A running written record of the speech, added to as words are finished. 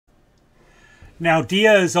Now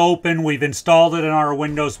Dia is open. We've installed it in our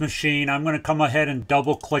Windows machine. I'm going to come ahead and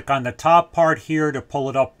double click on the top part here to pull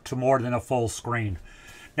it up to more than a full screen.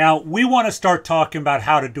 Now we want to start talking about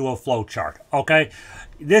how to do a flowchart. Okay,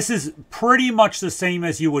 this is pretty much the same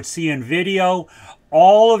as you would see in video.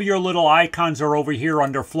 All of your little icons are over here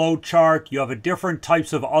under flowchart. You have a different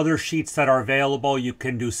types of other sheets that are available. You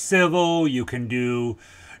can do civil, you can do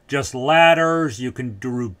just ladders, you can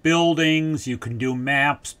do buildings, you can do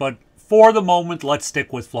maps, but for the moment, let's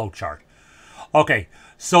stick with flowchart. Okay,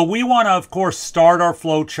 so we want to, of course, start our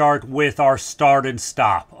flowchart with our start and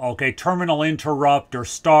stop. Okay, terminal interrupt or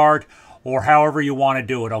start, or however you want to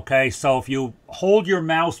do it. Okay, so if you hold your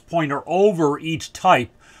mouse pointer over each type,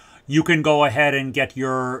 you can go ahead and get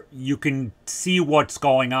you can see what's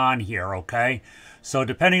going on here. Okay, so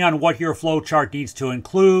depending on what your flowchart needs to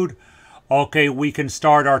include, okay, we can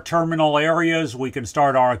start our terminal areas, we can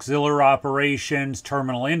start our auxiliary operations,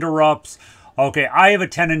 terminal interrupts. Okay, I have a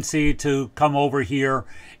tendency to come over here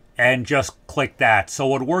and just click that. So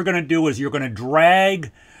what we're going to do is you're going to drag,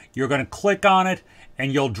 you're going to click on it,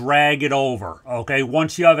 and you'll drag it over. Okay,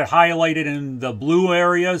 once you have it highlighted in the blue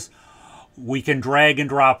areas, we can drag and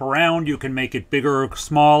drop around. You can make it bigger or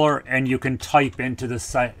smaller, and you can type into the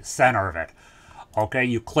center of it. Okay,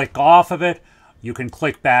 you click off of it. You can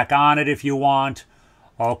click back on it if you want.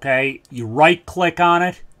 Okay, you right click on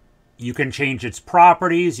it. You can change its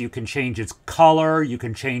properties. You can change its color. You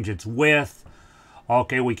can change its width.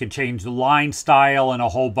 Okay, we can change the line style and a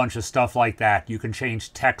whole bunch of stuff like that. You can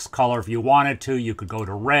change text color if you wanted to. You could go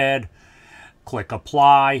to red, click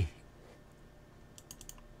apply.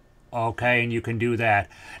 Okay, and you can do that.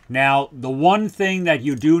 Now, the one thing that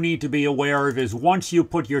you do need to be aware of is once you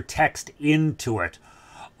put your text into it,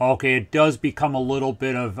 okay, it does become a little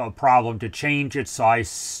bit of a problem to change it, so I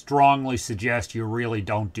strongly suggest you really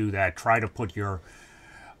don't do that. Try to put your,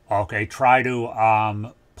 okay, try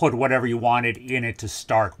to put whatever you wanted in it to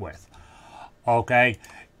start with. Okay,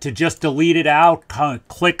 to just delete it out,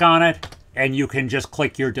 click on it, and you can just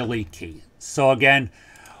click your delete key. So again,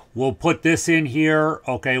 we'll put this in here.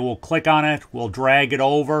 Okay, we'll click on it, we'll drag it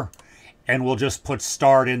over, and we'll just put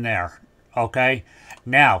start in there. Okay,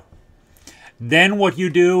 now, then what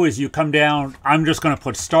you do is you come down, I'm just going to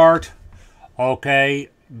put start,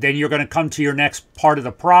 okay, then you're going to come to your next part of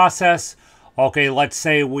the process. Okay, let's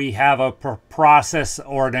say we have a process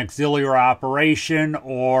or an auxiliary operation,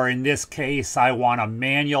 or in this case, I want a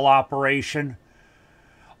manual operation.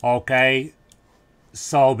 Okay,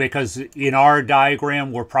 so because in our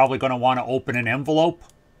diagram, we're probably going to want to open an envelope.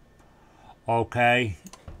 Okay,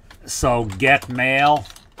 so get mail,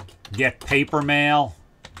 get paper mail.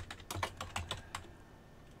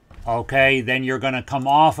 Okay, then you're going to come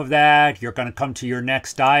off of that. You're going to come to your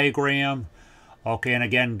next diagram. Okay, and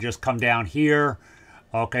again, just come down here.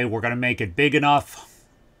 Okay, we're going to make it big enough.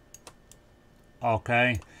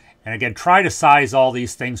 Okay, and again, try to size all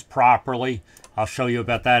these things properly. I'll show you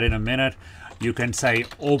about that in a minute. You can say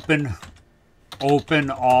open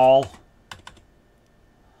all.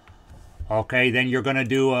 Okay, then you're going to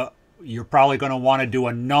do you're probably going to want to do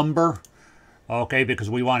a number. Okay, because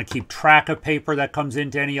we want to keep track of paper that comes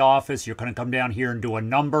into any office. You're going to come down here and do a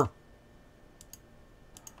number.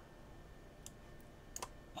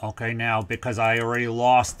 Okay, now because I already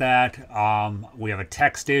lost that, we have a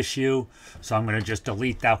text issue. So I'm going to just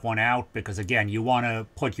delete that one out because, again, you want to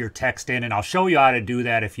put your text in. And I'll show you how to do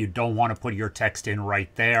that if you don't want to put your text in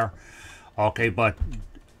right there. Okay, but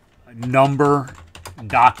number,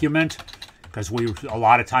 document. Because we a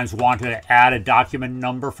lot of times want to add a document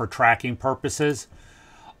number for tracking purposes.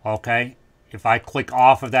 Okay, if I click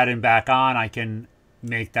off of that and back on, I can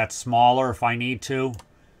make that smaller if I need to.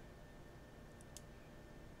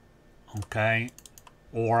 Okay,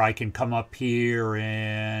 or I can come up here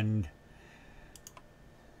and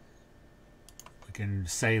we can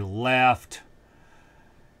say left.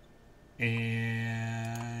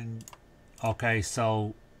 And okay,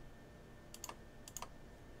 so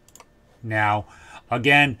now,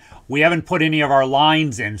 again, we haven't put any of our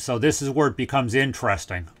lines in, so this is where it becomes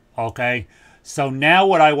interesting, okay? So now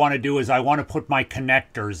what I want to do is I want to put my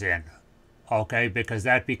connectors in, okay? Because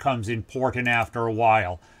that becomes important after a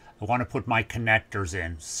while. I want to put my connectors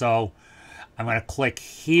in. So I'm going to click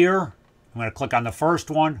here. I'm going to click on the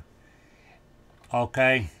first one,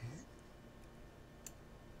 okay?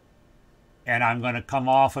 And I'm going to come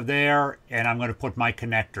off of there, and I'm going to put my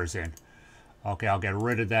connectors in. Okay, I'll get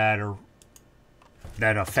rid of that or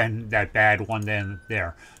that bad one then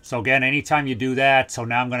there. So again, anytime you do that, so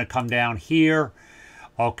now I'm going to come down here.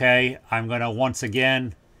 Okay, I'm going to once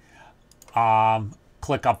again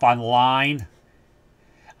click up on line.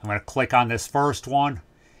 I'm going to click on this first one,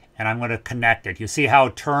 and I'm going to connect it. You see how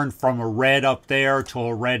it turned from a red up there to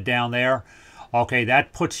a red down there? Okay,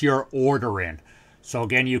 that puts your order in. So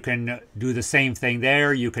again, you can do the same thing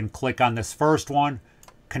there. You can click on this first one,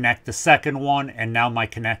 connect the second one, and now my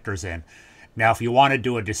connector's in. Now, if you want to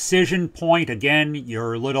do a decision point, again,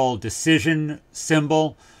 your little decision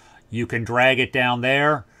symbol, you can drag it down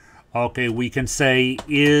there. Okay, we can say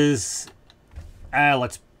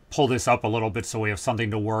let's pull this up a little bit so we have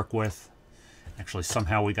something to work with. Actually,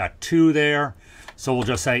 somehow we got 2 there. So we'll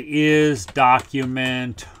just say, is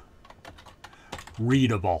document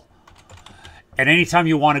readable? And anytime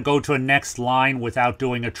you want to go to a next line without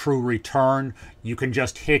doing a true return, you can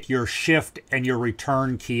just hit your shift and your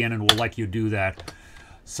return key in, and we'll let you do that.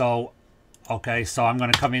 So, okay, so I'm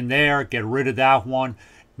going to come in there, get rid of that one.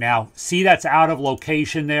 Now, see that's out of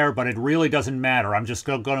location there, but it really doesn't matter. I'm just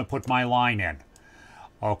going to put my line in.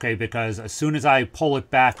 Okay, because as soon as I pull it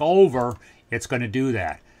back over, it's going to do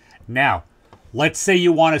that. Now, let's say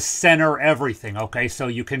you want to center everything. Okay, so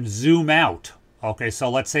you can zoom out. Okay, so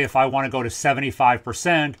let's say if I want to go to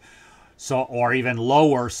 75%, so or even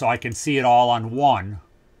lower, so I can see it all on 1,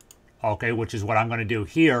 okay, which is what I'm going to do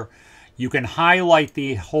here. You can highlight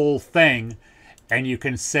the whole thing, and you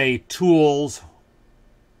can say Tools,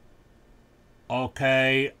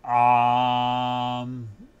 okay,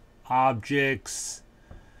 Objects,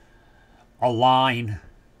 Align,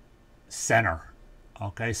 Center.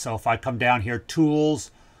 Okay, so if I come down here, Tools,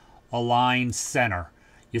 Align, Center.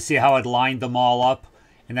 You see how it lined them all up?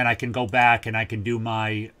 And then I can go back and I can do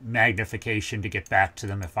my magnification to get back to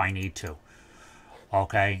them if I need to.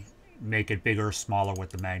 Okay, make it bigger or smaller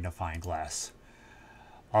with the magnifying glass.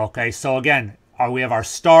 Okay, so again, we have our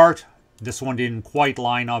start. This one didn't quite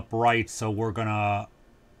line up right, so we're gonna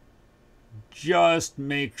just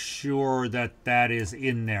make sure that that is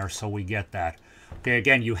in there so we get that. Okay,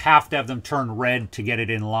 again, you have to have them turn red to get it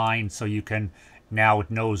in line so you can, now it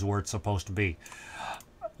knows where it's supposed to be.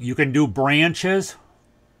 You can do branches,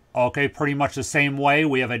 okay, pretty much the same way.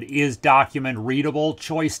 We have an is document readable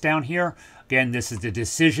choice down here. Again, this is the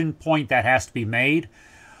decision point that has to be made.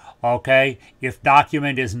 Okay, if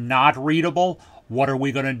document is not readable, what are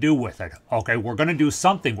we going to do with it? Okay, we're going to do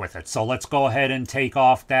something with it. So let's go ahead and take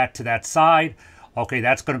off that to that side. Okay,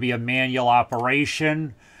 that's going to be a manual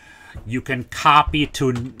operation. You can copy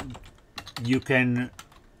to, you can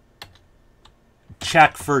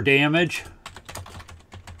check for damage.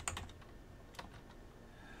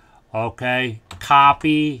 Okay,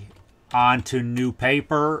 copy onto new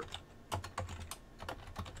paper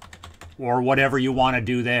or whatever you want to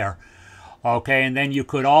do there. Okay, and then you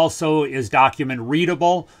could also, is document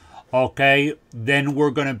readable? Okay, then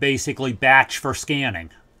we're going to basically batch for scanning.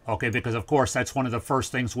 Okay, because of course that's one of the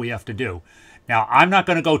first things we have to do. Now, I'm not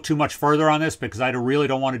going to go too much further on this because I really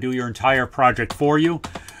don't want to do your entire project for you.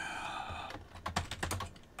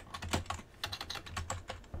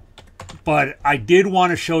 But I did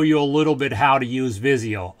want to show you a little bit how to use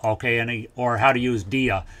Visio, okay, or how to use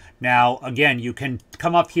Dia. Now, again, you can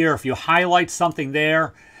come up here if you highlight something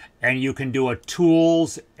there, and you can do a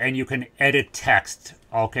Tools, and you can edit text,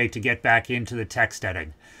 okay, to get back into the text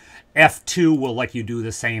editing. F2 will let you do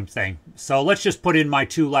the same thing. So let's just put in my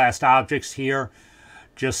 2 last objects here,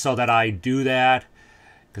 just so that I do that,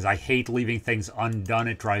 because I hate leaving things undone.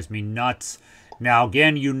 It drives me nuts. Now,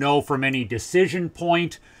 again, you know from any decision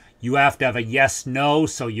point, you have to have a yes, no,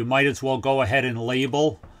 so you might as well go ahead and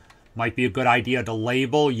label. Might be a good idea to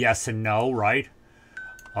label yes and no, right?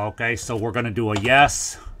 Okay, so we're going to do a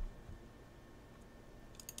yes.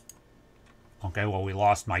 Okay, well, we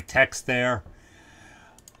lost my text there.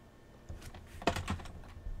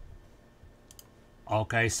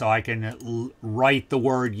 Okay, so I can write the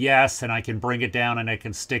word yes, and I can bring it down, and I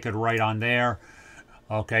can stick it right on there.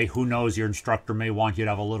 Okay, who knows, your instructor may want you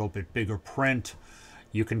to have a little bit bigger print.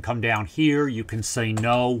 You can come down here, you can say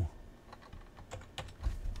no.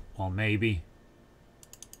 Well, maybe.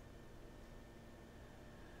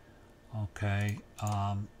 Okay.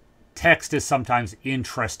 Text is sometimes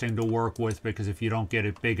interesting to work with because if you don't get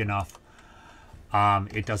it big enough,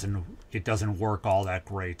 it doesn't work all that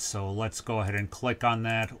great. So let's go ahead and click on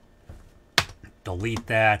that. Delete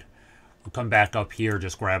that. We'll come back up here,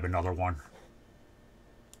 just grab another one.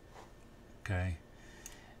 Okay.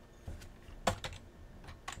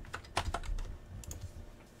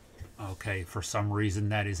 Okay, for some reason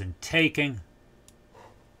that isn't taking.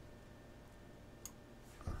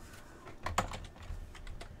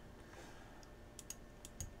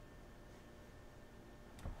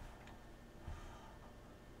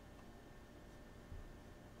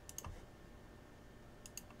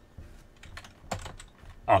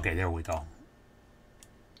 Okay, there we go.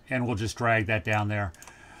 And we'll just drag that down there.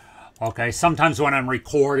 Okay, sometimes when I'm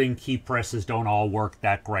recording, key presses don't all work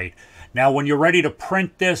that great. Now, when you're ready to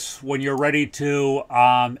print this, when you're ready to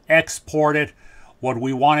export it, what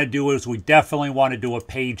we want to do is we definitely want to do a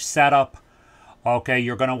page setup. Okay,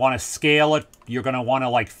 you're going to want to scale it. You're going to want to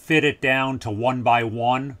like fit it down to 1 by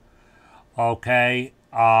 1. Okay,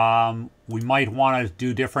 we might want to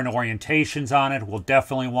do different orientations on it. We'll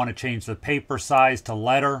definitely want to change the paper size to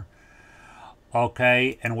letter.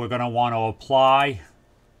 Okay, and we're going to want to apply.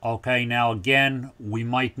 Okay, now again, we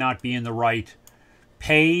might not be in the right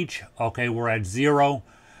page. Okay, we're at 0.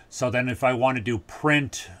 So then if I want to do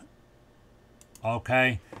print,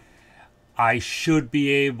 okay, I should be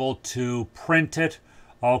able to print it.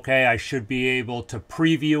 Okay, I should be able to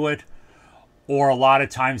preview it. Or a lot of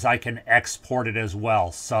times I can export it as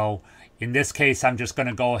well. So in this case, I'm just going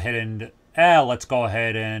to go ahead and, let's go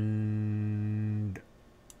ahead and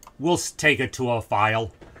we'll take it to a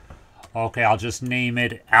file. Okay, I'll just name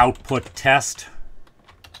it output test.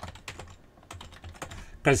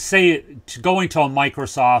 Because say going to a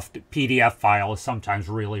Microsoft PDF file is sometimes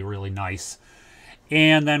really, really nice.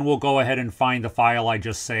 And then we'll go ahead and find the file I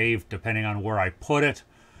just saved, depending on where I put it.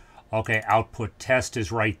 Okay, output test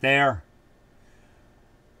is right there.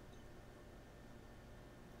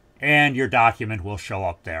 And your document will show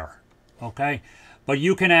up there. Okay, but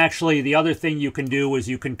you can actually, the other thing you can do is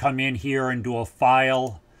you can come in here and do a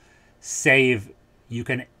file, save, you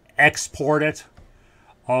can export it.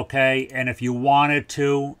 Okay, and if you wanted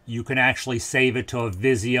to, you can actually save it to a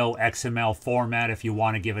Visio XML format if you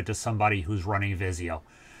want to give it to somebody who's running Visio.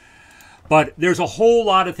 But there's a whole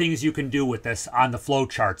lot of things you can do with this on the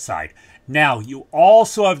flowchart side. Now, you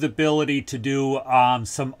also have the ability to do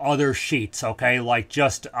some other sheets, okay, like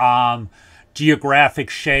just geographic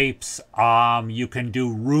shapes. You can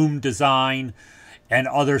do room design and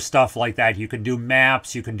other stuff like that. You can do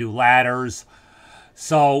maps, you can do ladders.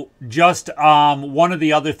 So just one of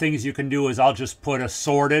the other things you can do is I'll just put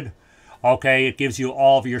assorted. Okay, it gives you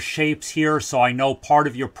all of your shapes here. So I know part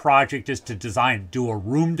of your project is to do a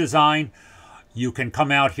room design. You can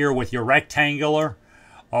come out here with your rectangular.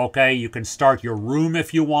 Okay, you can start your room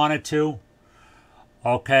if you wanted to.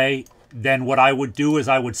 Okay, then what I would do is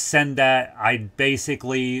I would send that. I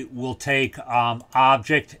basically will take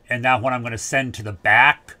object, and that one I'm going to send to the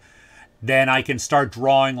back. Then I can start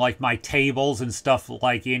drawing like my tables and stuff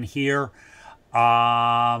like in here.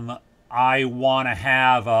 I want to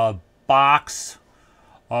have a box.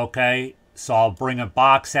 Okay, so I'll bring a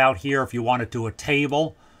box out here if you want to do a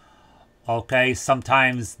table. Okay,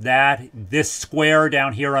 sometimes this square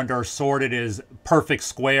down here under assorted is perfect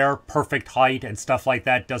square, perfect height, and stuff like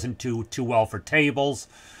that. Doesn't do too well for tables.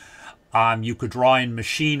 You could draw in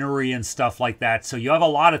machinery and stuff like that. So you have a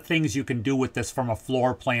lot of things you can do with this from a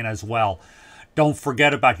floor plan as well. Don't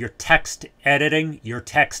forget about your text editing, your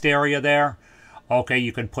text area there. Okay,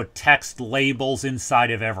 you can put text labels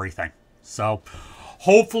inside of everything. So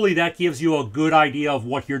hopefully that gives you a good idea of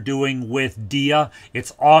what you're doing with Dia.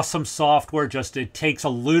 It's awesome software, just it takes a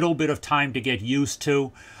little bit of time to get used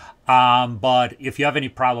to. But if you have any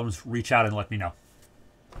problems, reach out and let me know.